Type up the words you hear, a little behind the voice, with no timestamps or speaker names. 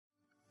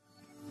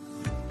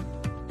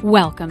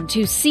Welcome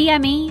to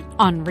CME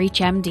on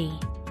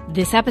ReachMD.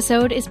 This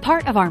episode is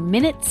part of our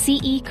Minute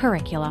CE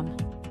curriculum.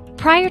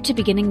 Prior to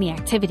beginning the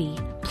activity,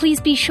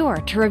 please be sure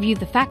to review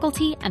the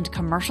faculty and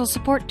commercial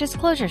support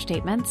disclosure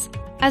statements,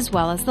 as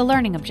well as the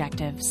learning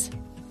objectives.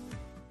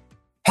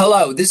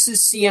 Hello, this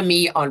is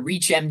CME on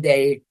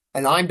ReachMD,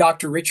 and I'm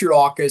Dr. Richard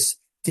Auchus.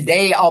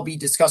 Today, I'll be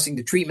discussing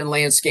the treatment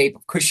landscape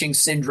of Cushing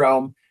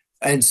syndrome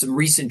and some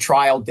recent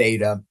trial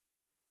data,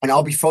 and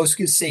I'll be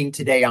focusing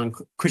today on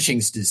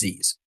Cushing's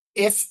disease.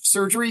 If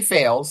surgery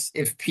fails,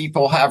 if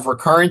people have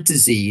recurrent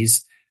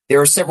disease, there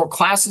are several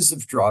classes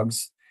of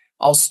drugs.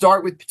 I'll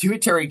start with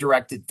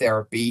pituitary-directed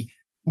therapy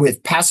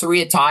with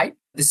pasireotide.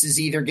 This is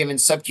either given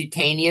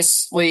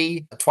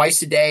subcutaneously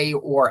twice a day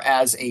or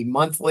as a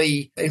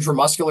monthly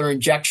intramuscular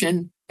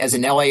injection as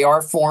an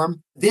LAR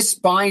form. This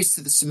binds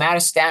to the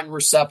somatostatin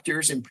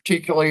receptors, and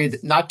particularly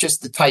not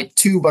just the type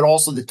 2, but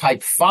also the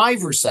type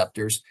 5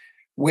 receptors,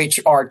 which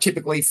are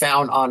typically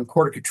found on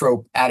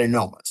corticotrope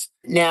adenomas.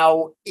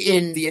 Now,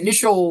 in the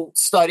initial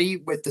study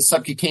with the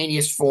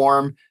subcutaneous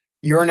form,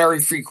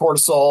 urinary-free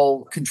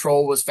cortisol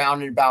control was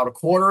found in about a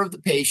quarter of the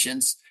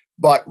patients,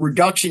 but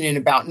reduction in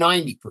about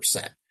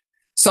 90%.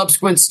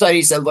 Subsequent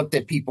studies that looked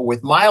at people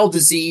with mild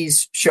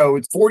disease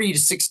showed 40 to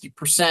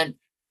 60%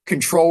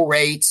 control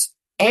rates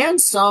and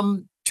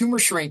some tumor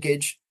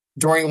shrinkage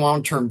during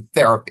long-term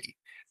therapy.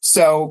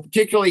 So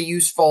particularly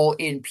useful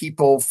in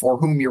people for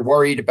whom you're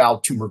worried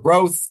about tumor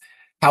growth.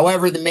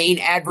 However, the main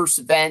adverse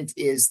event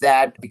is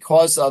that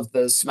because of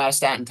the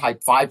somatostatin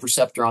type 5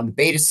 receptor on the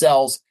beta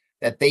cells,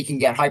 that they can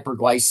get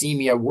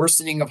hyperglycemia,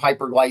 worsening of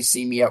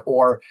hyperglycemia,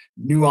 or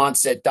new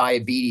onset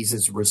diabetes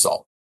as a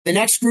result. The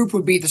next group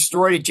would be the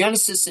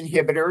steroidogenesis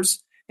inhibitors,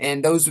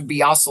 and those would be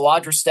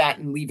osilodrostat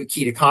and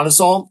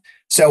levoketoconazole.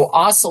 So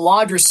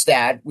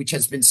osilodrostat, which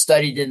has been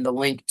studied in the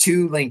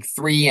LINK-2,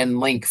 LINK-3, and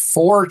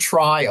LINK-4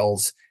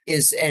 trials,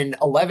 is an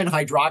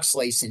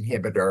 11-hydroxylase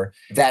inhibitor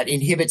that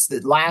inhibits the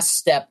last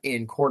step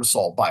in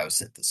cortisol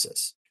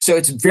biosynthesis. So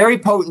it's a very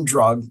potent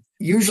drug,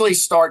 usually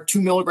start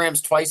 2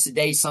 milligrams twice a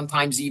day,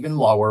 sometimes even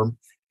lower.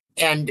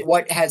 And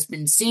what has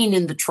been seen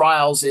in the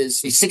trials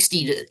is a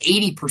 60 to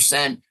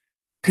 80%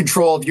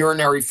 control of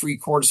urinary-free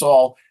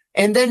cortisol.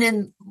 And then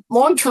in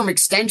long-term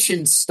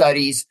extension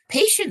studies,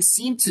 patients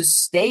seem to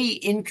stay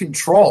in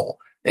control.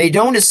 They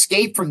don't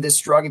escape from this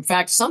drug. In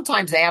fact,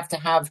 sometimes they have to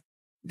have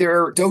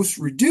their dose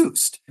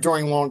reduced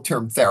during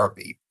long-term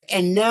therapy.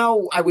 And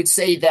now I would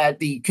say that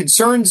the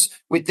concerns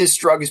with this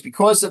drug is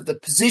because of the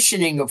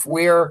positioning of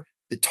where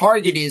the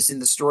target is in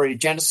the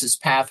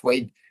steroidogenesis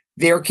pathway,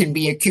 there can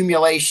be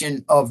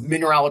accumulation of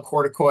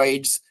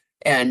mineralocorticoids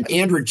and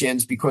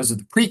androgens because of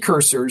the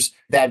precursors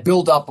that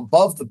build up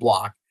above the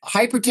block.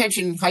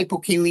 Hypertension and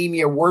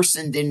hypokalemia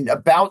worsened in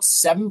about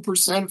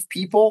 7% of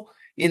people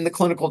in the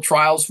clinical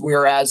trials,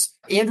 whereas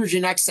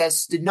androgen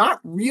excess did not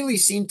really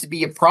seem to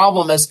be a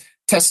problem, as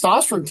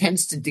testosterone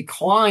tends to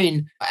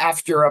decline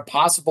after a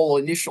possible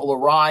initial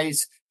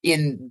arise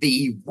in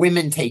the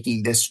women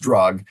taking this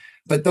drug.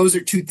 But those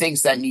are two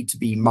things that need to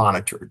be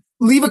monitored.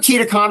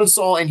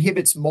 Levoketoconazole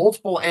inhibits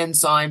multiple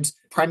enzymes,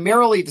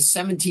 primarily the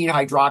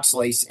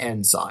 17-hydroxylase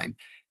enzyme.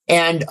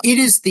 And it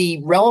is the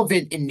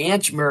relevant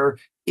enantiomer.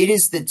 It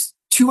is the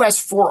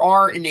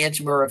 2S4R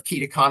enantiomer of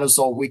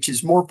ketoconazole, which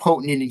is more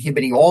potent in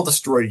inhibiting all the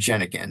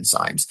steroidogenic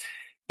enzymes.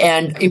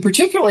 And in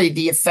particular,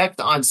 the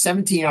effect on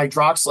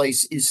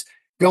 17-hydroxylase is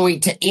going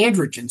to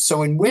androgen.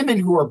 So in women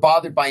who are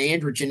bothered by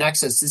androgen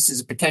excess, this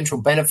is a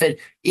potential benefit.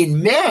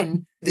 In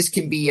men, this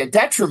can be a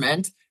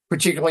detriment,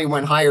 particularly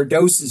when higher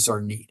doses are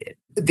needed.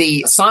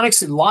 The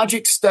Sonics and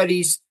Logic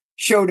studies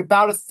showed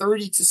about a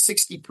 30 to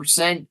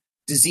 60%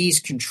 disease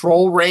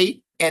control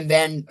rate, and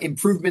then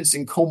improvements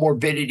in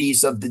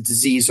comorbidities of the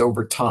disease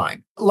over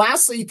time.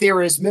 Lastly,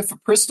 there is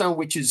mifepristone,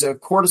 which is a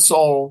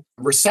cortisol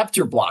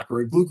receptor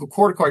blocker, a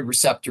glucocorticoid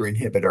receptor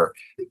inhibitor.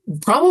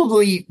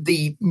 Probably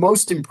the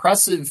most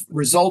impressive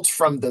results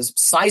from the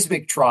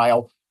seismic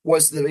trial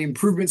was the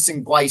improvements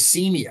in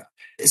glycemia.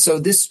 So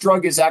this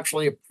drug is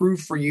actually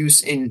approved for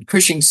use in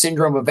Cushing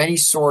syndrome of any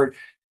sort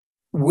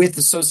with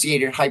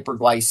associated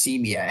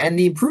hyperglycemia. And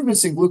the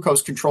improvements in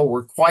glucose control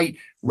were quite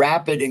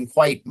rapid and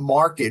quite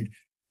marked,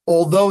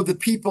 although the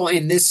people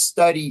in this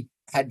study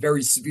had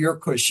very severe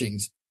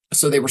Cushing's,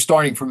 so they were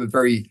starting from a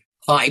very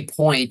high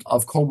point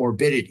of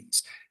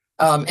comorbidities.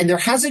 And there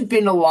hasn't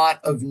been a lot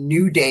of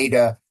new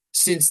data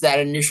since that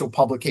initial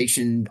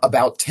publication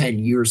about 10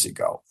 years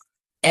ago.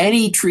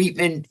 Any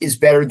treatment is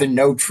better than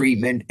no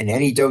treatment, and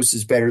any dose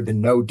is better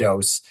than no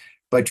dose.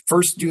 But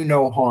first, do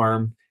no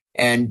harm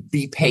and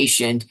be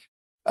patient.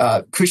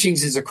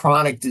 Cushing's is a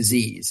chronic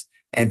disease,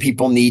 and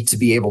people need to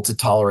be able to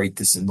tolerate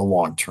this in the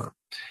long term.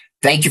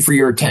 Thank you for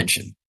your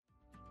attention.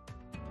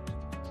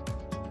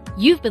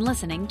 You've been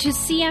listening to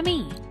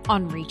CME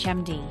on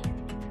ReachMD.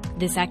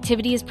 This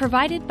activity is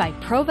provided by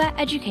Prova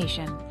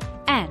Education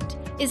and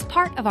is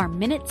part of our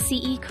Minute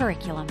CE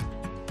curriculum.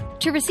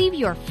 To receive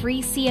your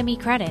free CME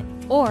credit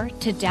or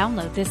to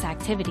download this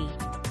activity,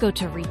 go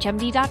to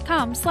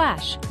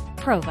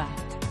reachmd.com/Prova.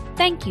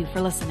 Thank you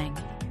for listening.